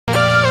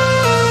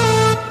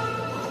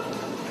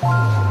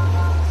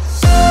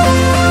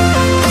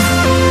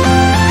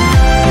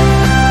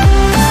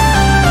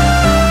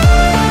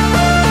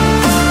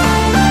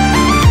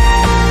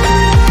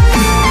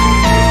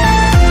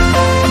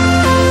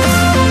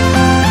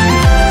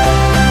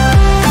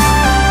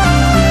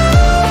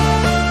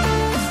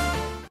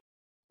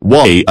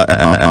Why?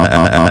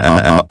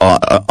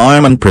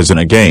 I'm in prison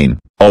again.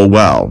 Oh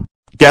well.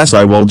 Guess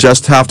I will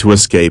just have to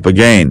escape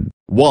again.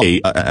 Why?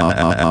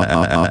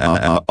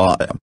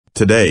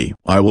 Today,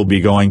 I will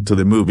be going to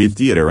the movie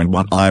theater, and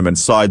when I'm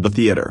inside the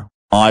theater,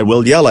 I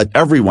will yell at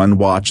everyone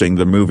watching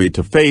the movie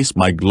to face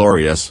my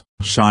glorious,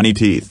 shiny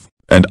teeth.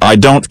 And I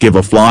don't give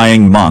a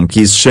flying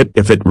monkey's shit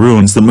if it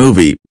ruins the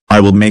movie.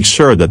 I will make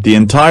sure that the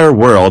entire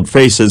world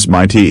faces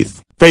my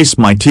teeth. Face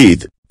my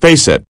teeth,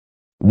 face it.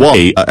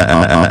 Why?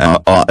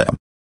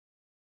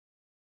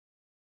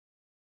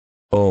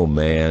 Oh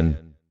man.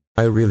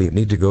 I really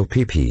need to go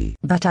pee-pee.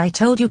 But I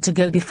told you to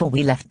go before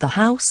we left the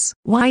house.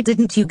 Why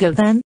didn't you go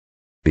then?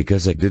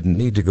 Because I didn't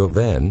need to go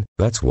then,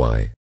 that's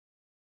why.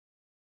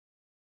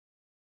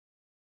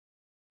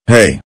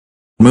 Hey,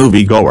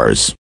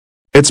 moviegoers.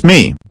 It's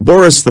me,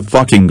 Boris the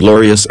fucking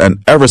glorious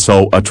and ever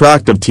so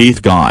attractive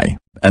teeth guy,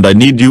 and I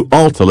need you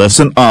all to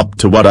listen up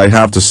to what I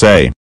have to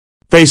say.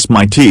 Face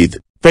my teeth,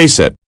 face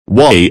it.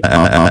 Why?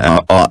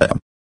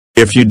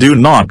 If you do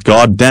not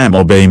goddamn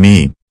obey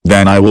me,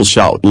 then I will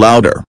shout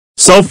louder.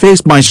 So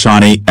face my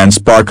shiny and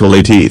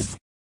sparkly teeth.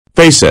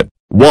 Face it.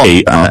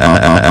 Why?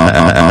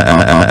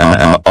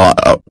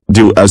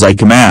 Do as I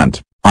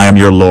command. I am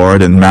your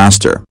lord and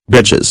master,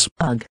 bitches.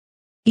 Ugh.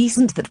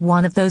 Isn't that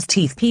one of those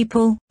teeth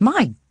people?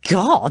 My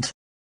God!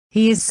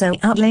 He is so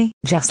ugly,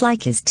 just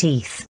like his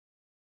teeth.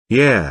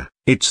 Yeah,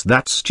 it's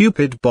that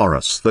stupid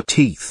Boris the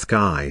teeth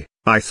guy.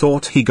 I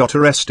thought he got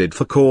arrested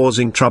for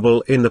causing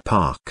trouble in the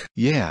park.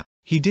 Yeah,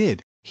 he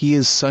did. He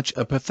is such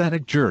a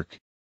pathetic jerk.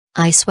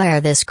 I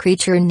swear this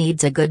creature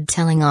needs a good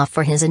telling off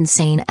for his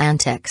insane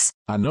antics.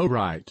 I know,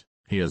 right?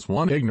 He is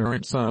one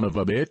ignorant son of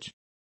a bitch.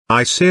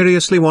 I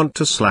seriously want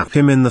to slap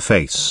him in the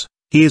face.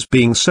 He is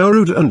being so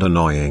rude and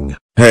annoying.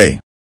 Hey.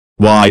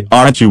 Why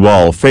aren't you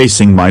all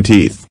facing my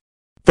teeth?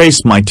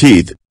 Face my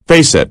teeth,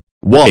 face it.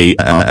 Why?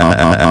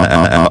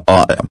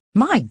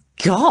 My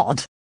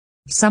God!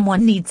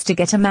 Someone needs to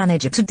get a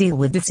manager to deal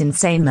with this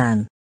insane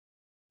man.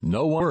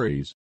 No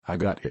worries, I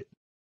got it.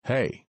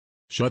 Hey,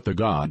 shut the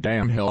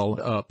goddamn hell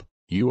up.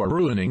 You are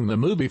ruining the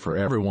movie for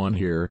everyone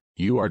here.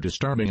 You are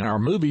disturbing our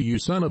movie, you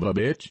son of a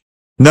bitch.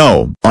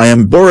 No, I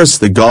am Boris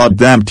the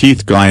goddamn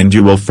teeth guy, and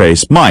you will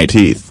face my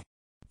teeth.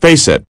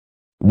 Face it.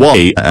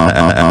 Why?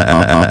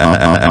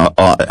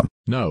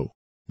 No.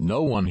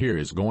 No one here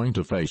is going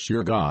to face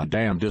your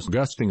goddamn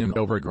disgusting and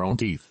overgrown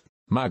teeth.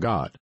 My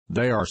God,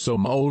 they are so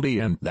moldy,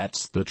 and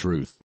that's the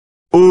truth.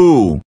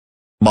 Ooh.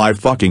 My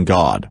fucking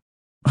God.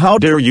 How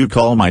dare you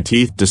call my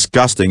teeth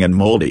disgusting and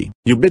moldy?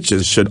 You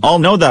bitches should all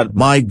know that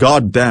my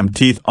goddamn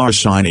teeth are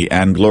shiny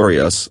and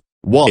glorious.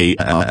 Why?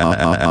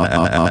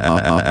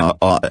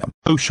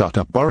 Oh, shut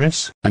up,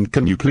 Boris, and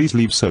can you please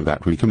leave so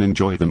that we can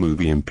enjoy the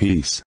movie in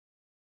peace?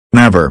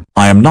 Never.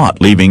 I am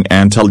not leaving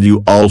until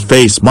you all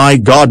face my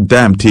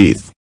goddamn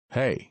teeth.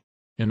 Hey,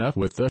 enough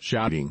with the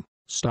shouting.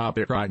 Stop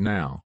it right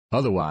now.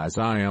 Otherwise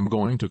I am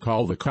going to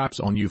call the cops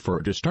on you for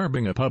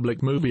disturbing a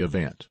public movie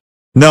event.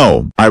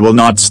 No, I will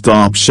not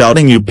stop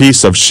shouting, you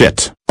piece of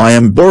shit. I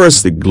am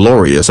Boris the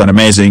glorious and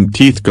amazing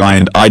teeth guy,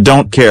 and I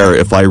don't care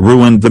if I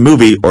ruined the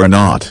movie or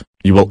not.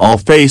 You will all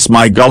face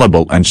my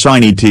gullible and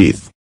shiny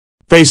teeth.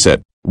 Face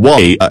it.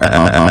 Why?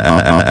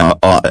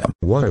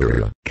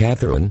 Warrior,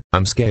 Catherine,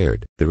 I'm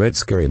scared. The red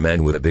scary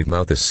man with a big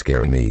mouth is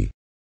scaring me.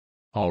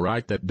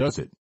 Alright, that does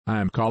it. I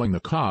am calling the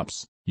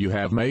cops. You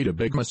have made a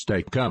big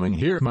mistake coming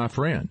here, my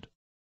friend.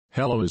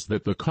 Hello, is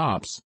that the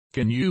cops?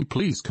 Can you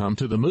please come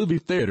to the movie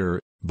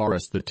theater?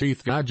 Boris the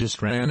teeth guy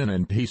just ran in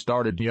and he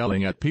started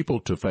yelling at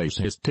people to face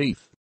his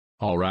teeth.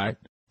 Alright,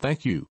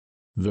 thank you.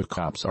 The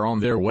cops are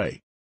on their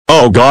way.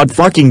 Oh God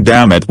fucking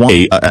damn it.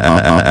 Why?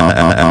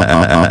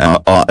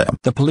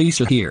 The police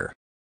are here.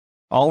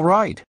 All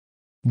right.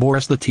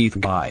 Boris the teeth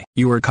guy,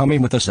 you are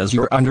coming with us as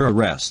you're under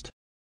arrest.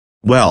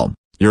 Well,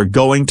 you're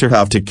going to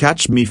have to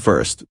catch me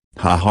first.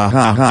 Ha ha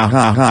ha ha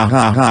ha ha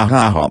ha ha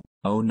ha ha.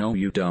 Oh no,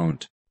 you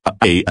don't.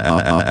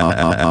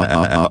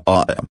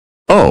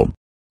 Oh.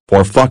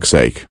 For fuck's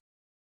sake.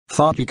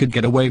 Thought you could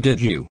get away,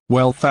 did you?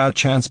 Well, fat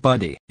chance,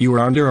 buddy. You are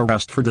under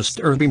arrest for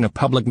disturbing a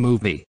public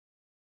movie.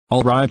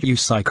 Alright, you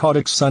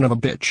psychotic son of a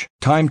bitch.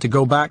 Time to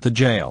go back to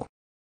jail.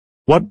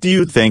 What do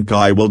you think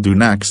I will do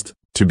next?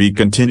 To be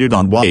continued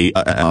on why?